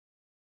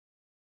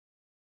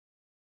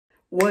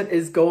What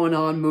is going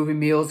on, Movie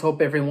Meals?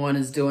 Hope everyone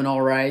is doing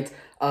all right.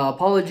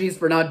 Apologies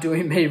for not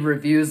doing many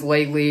reviews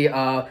lately.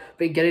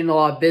 Been getting a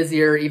lot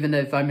busier, even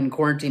if I'm in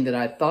quarantine than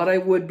I thought I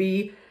would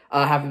be.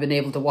 Haven't been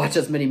able to watch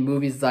as many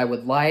movies as I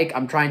would like.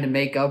 I'm trying to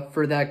make up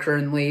for that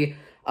currently.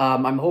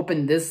 I'm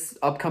hoping this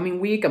upcoming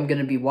week I'm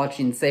going to be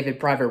watching Saving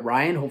Private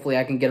Ryan. Hopefully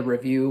I can get a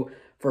review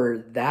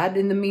for that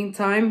in the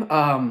meantime.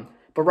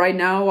 But right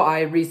now, I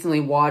recently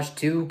watched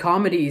two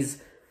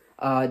comedies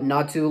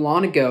not too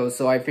long ago,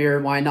 so I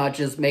figured why not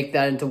just make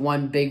that into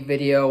one big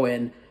video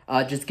and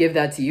just give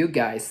that to you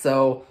guys.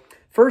 So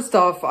first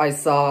off, I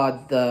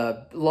saw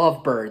the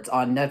Lovebirds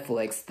on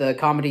Netflix, the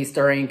comedy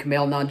starring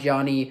Kumail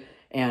Nanjiani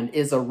and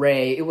Issa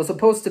Rae. It was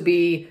supposed to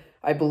be,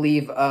 I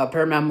believe, a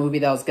Paramount movie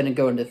that was going to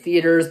go into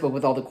theaters, but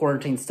with all the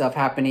quarantine stuff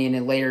happening,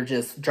 it later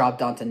just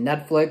dropped onto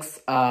Netflix.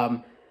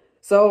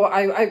 So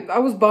I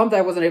was bummed I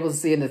wasn't able to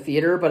see it in the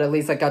theater, but at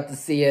least I got to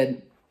see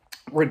it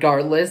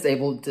regardless,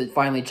 able to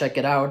finally check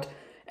it out.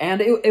 And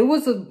it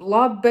was a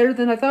lot better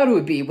than I thought it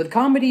would be. With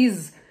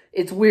comedies,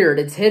 it's weird.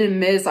 It's hit and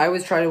miss. I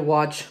always try to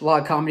watch a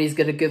lot of comedies,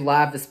 get a good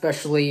laugh,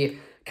 especially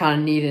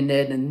kind of needing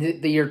it in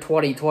the year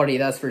 2020,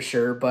 that's for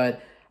sure.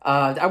 But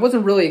I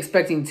wasn't really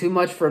expecting too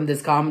much from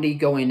this comedy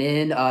going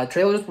in.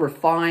 Trailers were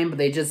fine, but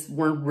they just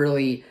weren't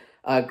really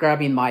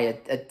grabbing my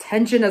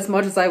attention as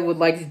much as I would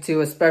like it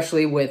to,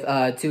 especially with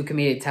two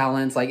comedic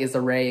talents like Issa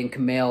Rae and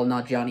Kumail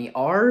Nanjiani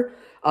are.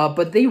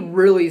 But they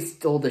really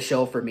stole the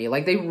show for me.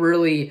 Like, they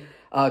really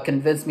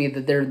convinced me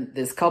that they're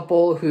this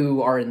couple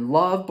who are in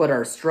love but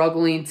are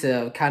struggling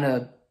to kind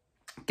of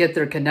get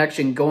their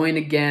connection going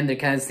again. They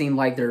kind of seem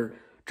like they're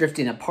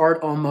drifting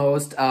apart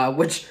almost,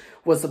 which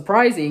was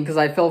surprising because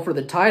I fell for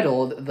the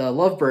title, The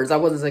Lovebirds. I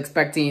wasn't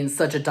expecting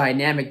such a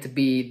dynamic to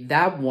be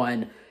that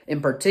one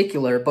in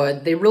particular,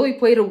 but they really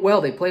played it well.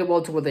 They played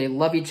well to where they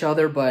love each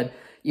other, but,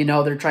 you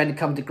know, they're trying to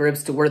come to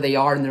grips to where they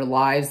are in their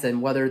lives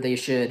and whether they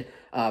should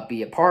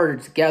be apart or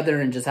together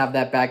and just have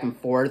that back and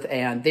forth.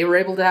 And they were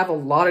able to have a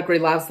lot of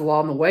great laughs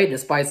along the way,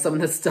 despite some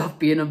of the stuff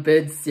being a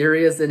bit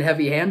serious and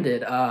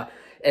heavy-handed.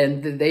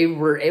 And they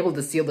were able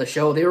to steal the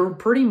show. They were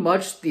pretty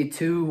much the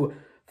two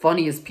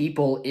funniest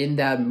people in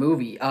that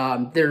movie.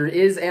 There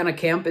is Anna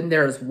Camp in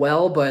there as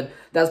well, but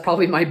that's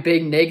probably my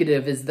big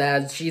negative, is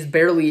that she's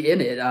barely in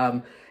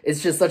it.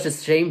 It's just such a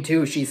shame,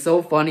 too. She's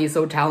so funny,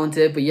 so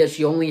talented, but yet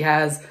she only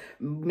has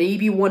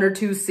maybe one or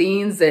two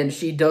scenes, and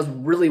she does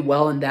really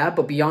well in that,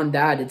 but beyond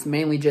that, it's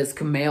mainly just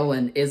Kumail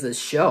and Izza's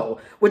show,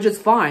 which is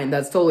fine,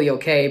 that's totally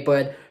okay,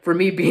 but for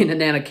me being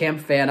an Anna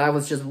Camp fan, I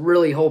was just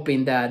really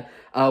hoping that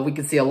we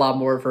could see a lot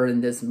more of her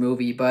in this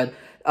movie. But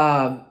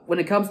when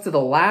it comes to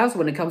the laughs,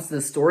 when it comes to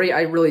the story,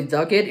 I really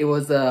dug it. It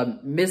was a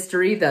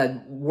mystery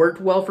that worked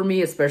well for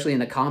me, especially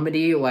in a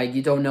comedy. Like,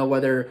 you don't know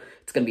whether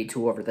it's going to be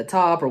too over the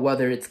top or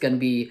whether it's going to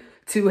be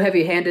too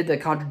heavy-handed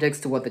that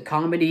contradicts to what the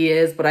comedy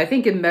is, but I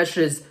think it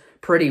meshes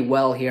pretty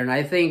well here, and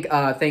I think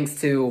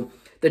thanks to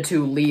the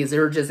two leads, they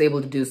were just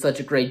able to do such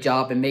a great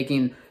job in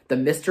making the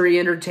mystery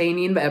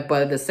entertaining, but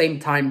at the same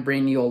time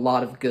bringing you a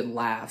lot of good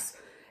laughs.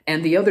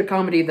 And the other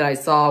comedy that I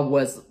saw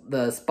was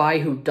The Spy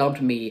Who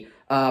Dumped Me,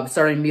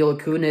 starring Mila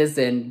Kunis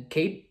and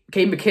Kate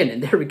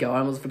McKinnon. There we go, I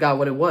almost forgot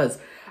what it was.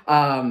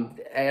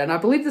 And I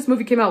believe this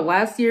movie came out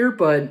last year,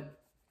 but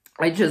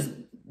I just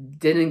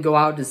didn't go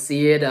out to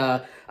see it.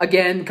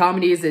 Again,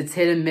 comedies, it's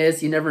hit and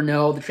miss, you never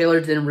know. The trailer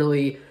didn't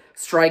really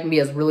strike me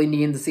as really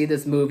needing to see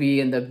this movie,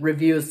 and the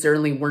reviews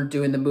certainly weren't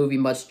doing the movie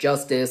much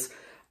justice.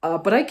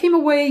 But I came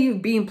away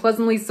being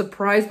pleasantly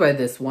surprised by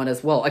this one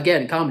as well.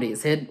 Again,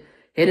 comedies, hit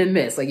and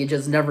miss, like you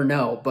just never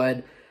know.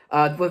 But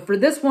for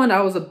this one,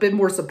 I was a bit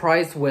more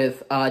surprised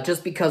with,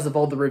 just because of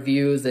all the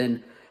reviews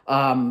and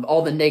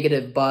all the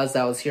negative buzz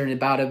I was hearing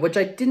about it, which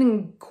I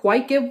didn't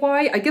quite get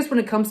why. I guess when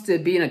it comes to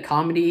being a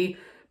comedy,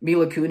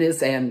 Mila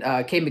Kunis and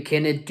Kate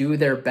McKinnon do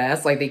their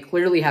best. Like, they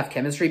clearly have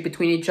chemistry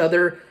between each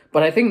other.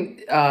 But I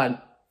think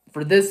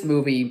for this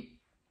movie,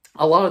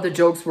 a lot of the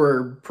jokes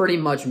were pretty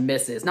much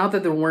misses. Not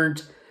that there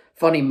weren't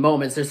funny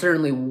moments, there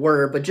certainly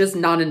were, but just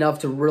not enough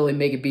to really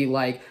make it be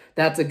like,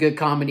 that's a good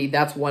comedy,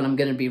 that's one I'm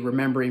going to be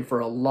remembering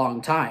for a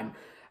long time.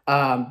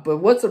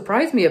 But what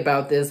surprised me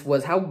about this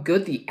was how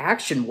good the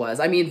action was.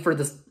 I mean, for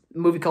this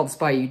movie called The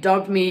Spy Who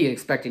Dumped Me, you're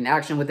expecting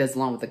action with this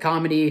along with the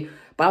comedy,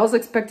 but I was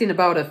expecting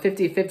about a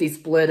 50-50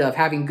 split of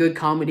having good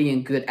comedy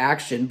and good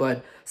action,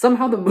 but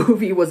somehow the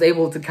movie was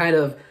able to kind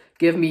of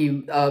give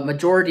me a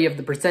majority of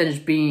the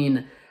percentage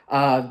being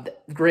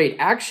great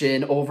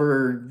action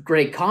over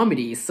great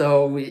comedy.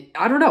 So,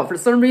 I don't know, for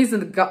some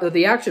reason,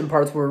 the action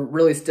parts were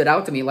really stood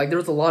out to me. Like, there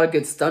was a lot of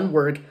good stunt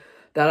work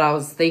that I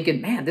was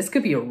thinking, man, this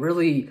could be a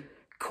really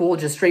cool,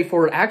 just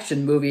straightforward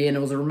action movie, and it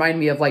was reminding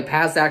me of, like,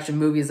 past action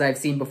movies I've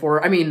seen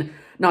before. I mean,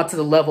 not to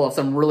the level of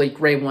some really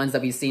great ones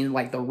that we've seen,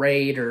 like The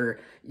Raid or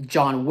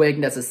John Wick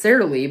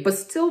necessarily, but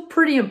still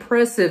pretty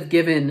impressive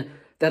given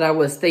that I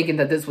was thinking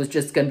that this was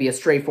just going to be a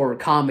straightforward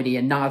comedy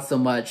and not so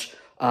much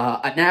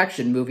an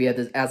action movie at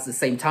the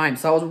same time.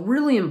 So I was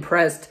really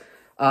impressed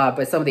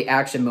by some of the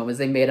action moments.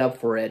 They made up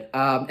for it.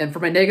 And for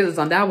my negatives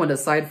on that one,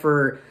 aside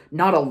for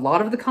not a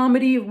lot of the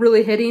comedy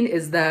really hitting,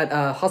 is that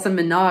Hasan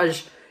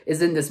Minhaj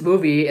is in this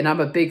movie, and I'm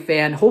a big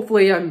fan.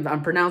 Hopefully,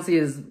 I'm pronouncing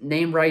his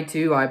name right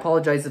too. I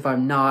apologize if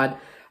I'm not.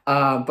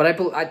 But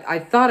I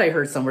thought I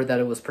heard somewhere that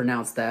it was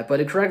pronounced that.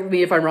 But correct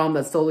me if I'm wrong.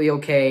 That's totally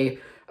okay.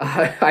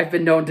 I've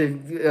been known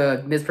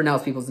to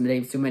mispronounce people's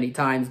names too many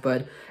times.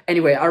 But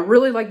anyway, I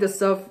really like the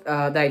stuff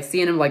that I've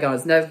seen him like on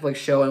his Netflix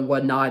show and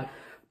whatnot.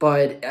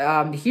 But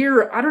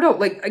here, I don't know.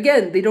 Like,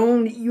 again, they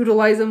don't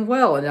utilize him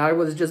well. And I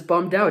was just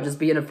bummed out just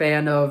being a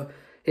fan of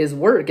his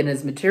work and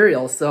his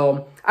material.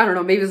 So, I don't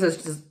know. Maybe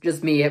it's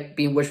just me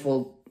being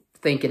wishful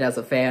thinking as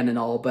a fan and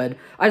all. But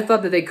I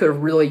thought that they could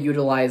have really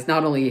utilized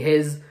not only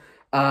his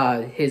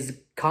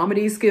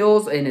comedy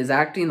skills and his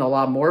acting a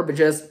lot more, but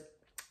just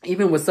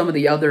even with some of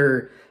the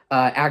other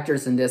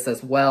actors in this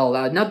as well.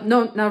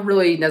 Not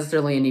really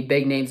necessarily any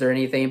big names or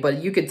anything,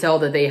 but you could tell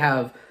that they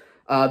have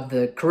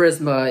the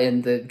charisma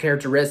and the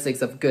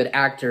characteristics of good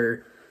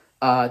actor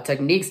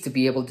techniques to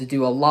be able to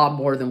do a lot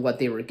more than what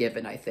they were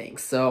given, I think.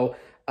 So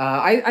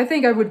I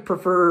think I would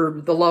prefer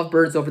the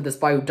Lovebirds over The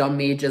Spy Who Dumped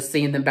Me, just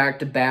seeing them back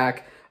to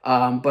back.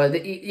 But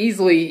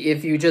easily,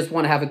 if you just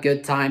want to have a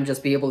good time,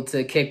 just be able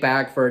to kick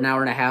back for an hour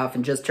and a half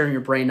and just turn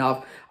your brain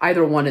off,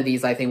 either one of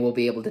these I think will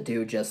be able to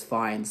do just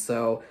fine.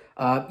 So,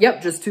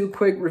 yep, just 2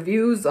 quick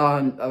reviews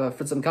on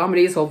for some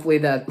comedies. Hopefully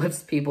that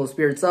lifts people's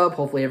spirits up.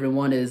 Hopefully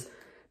everyone is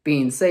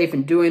being safe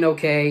and doing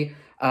okay.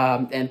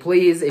 And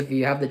please, if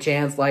you have the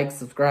chance, like,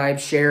 subscribe,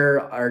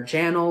 share our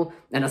channel.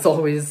 And as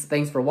always,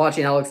 thanks for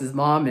watching, Alex's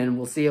mom, and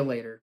we'll see you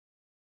later.